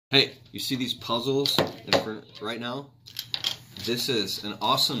Hey, you see these puzzles in front right now? This is an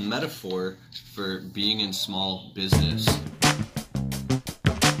awesome metaphor for being in small business.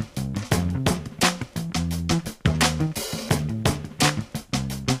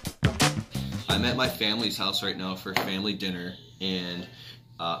 I'm at my family's house right now for family dinner, and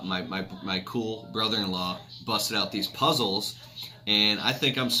my cool brother-in-law busted out these puzzles, and I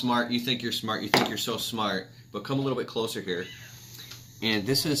think I'm smart, you think you're smart, you think you're so smart, but come a little bit closer here. And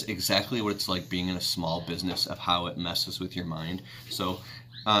this is exactly what it's like being in a small business, of how it messes with your mind. So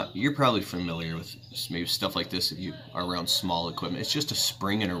you're probably familiar with maybe stuff like this if you are around small equipment. It's just a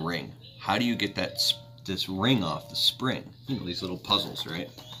spring and a ring. How do you get this ring off the spring? You know, these little puzzles, right?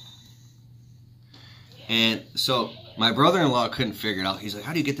 And so my brother-in-law couldn't figure it out. He's like,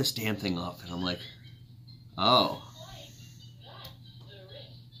 how do you get this damn thing off? And I'm like, oh.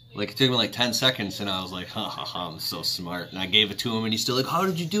 Like, it took me like 10 seconds, and I was like, ha ha ha, I'm so smart. And I gave it to him, and he's still like, how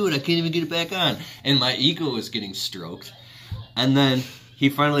did you do it? I can't even get it back on. And my ego was getting stroked. And then he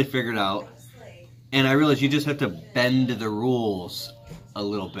finally figured out, and I realized you just have to bend the rules a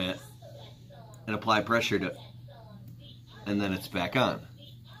little bit and apply pressure to it, and then it's back on.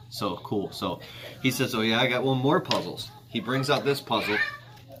 So cool. So he says, oh yeah, I got one more puzzles. He brings out this puzzle,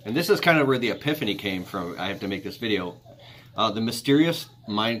 and this is kind of where the epiphany came from. I have to make this video. The mysterious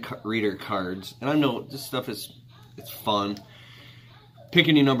mind reader cards, and I know this stuff it's fun. Pick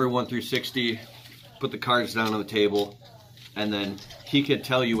any number 1 through 60, put the cards down on the table, and then he could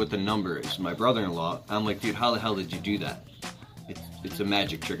tell you what the number is. My brother-in-law, I'm like, dude, how the hell did you do that? It's a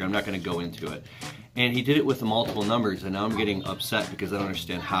magic trick. I'm not going to go into it. And he did it with the multiple numbers, and now I'm getting upset because I don't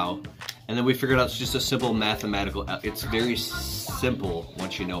understand how. And then we figured out it's just a simple mathematical, it's very simple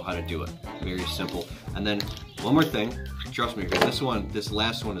once you know how to do it. Very simple. And then one more thing, trust me, because this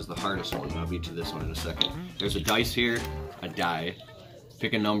last one is the hardest one. I'll get to this one in a second. There's a dice here, a die.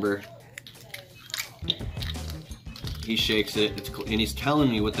 Pick a number. He shakes it, and he's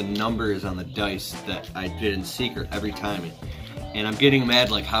telling me what the number is on the dice that I did in secret every time. And I'm getting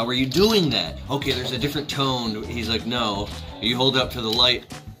mad, like, how are you doing that? Okay, there's a different tone. He's like, no. You hold up to the light,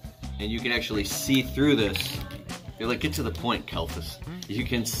 and you can actually see through this. You're like, get to the point, Kalfas. You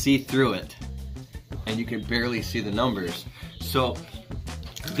can see through it, and you can barely see the numbers. So,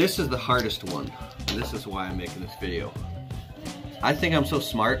 this is the hardest one. And this is why I'm making this video. I think I'm so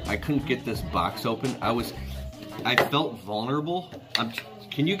smart, I couldn't get this box open. I felt vulnerable.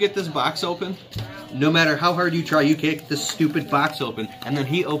 Can you get this box open? No matter how hard you try, you can't get this stupid box open. And then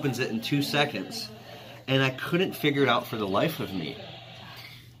he opens it in 2 seconds. And I couldn't figure it out for the life of me.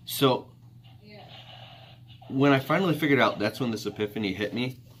 So, when I finally figured out, that's when this epiphany hit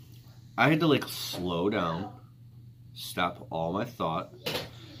me. I had to like slow down, stop all my thought,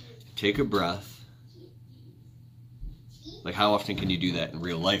 take a breath. Like, how often can you do that in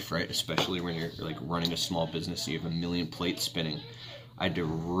real life, right? Especially when you're like running a small business and you have a million plates spinning. I had to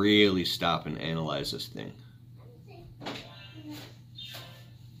really stop and analyze this thing.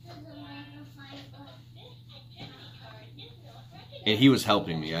 And he was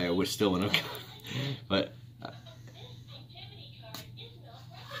helping me. I was still in a... But...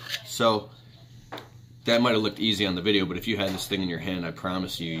 So, that might have looked easy on the video, but if you had this thing in your hand, I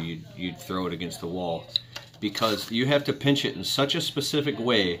promise you, you'd throw it against the wall. Because you have to pinch it in such a specific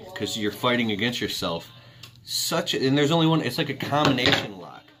way, because you're fighting against yourself. And there's only one, it's like a combination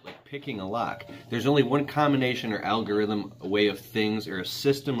lock, like picking a lock. There's only one combination or algorithm, a way of things, or a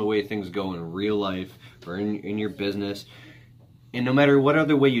system, a way things go in real life, or in your business. And no matter what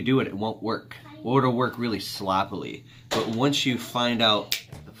other way you do it, it won't work. Or it'll work really sloppily. But once you find out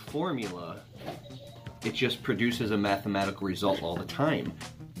the formula, it just produces a mathematical result all the time.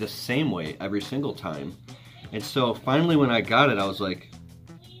 The same way, every single time. And so finally when I got it, I was like,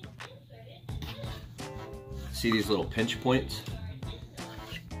 see these little pinch points?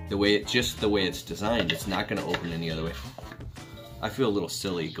 Just the way it's designed, it's not gonna open any other way. I feel a little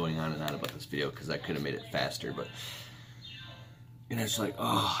silly going on and on about this video because I could have made it faster, but... And it's like,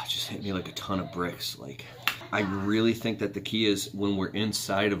 oh, it just hit me like a ton of bricks. Like, I really think that the key is when we're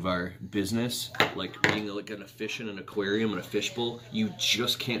inside of our business, like being like a fish in an aquarium and a fishbowl, you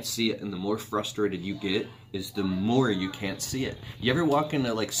just can't see it. And the more frustrated you get, is the more you can't see it. You ever walk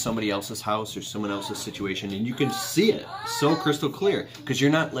into like somebody else's house or someone else's situation and you can see it so crystal clear because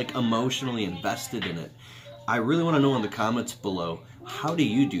you're not like emotionally invested in it. I really want to know in the comments below, how do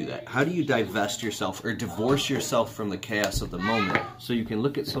you do that? How do you divest yourself or divorce yourself from the chaos of the moment so you can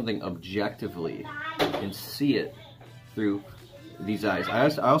look at something objectively and see it through these eyes? I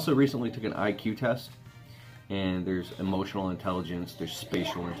also recently took an IQ test, and there's emotional intelligence, there's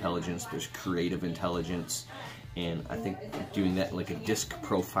spatial intelligence, there's creative intelligence, And I think doing that, like a disc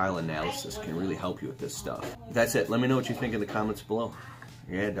profile analysis, can really help you with this stuff. That's it. Let me know what you think in the comments below.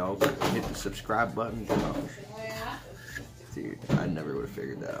 Yeah, dog. Hit the subscribe button. Dude, I never would have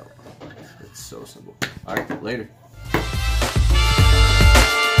figured that out. It's so simple. Alright, later.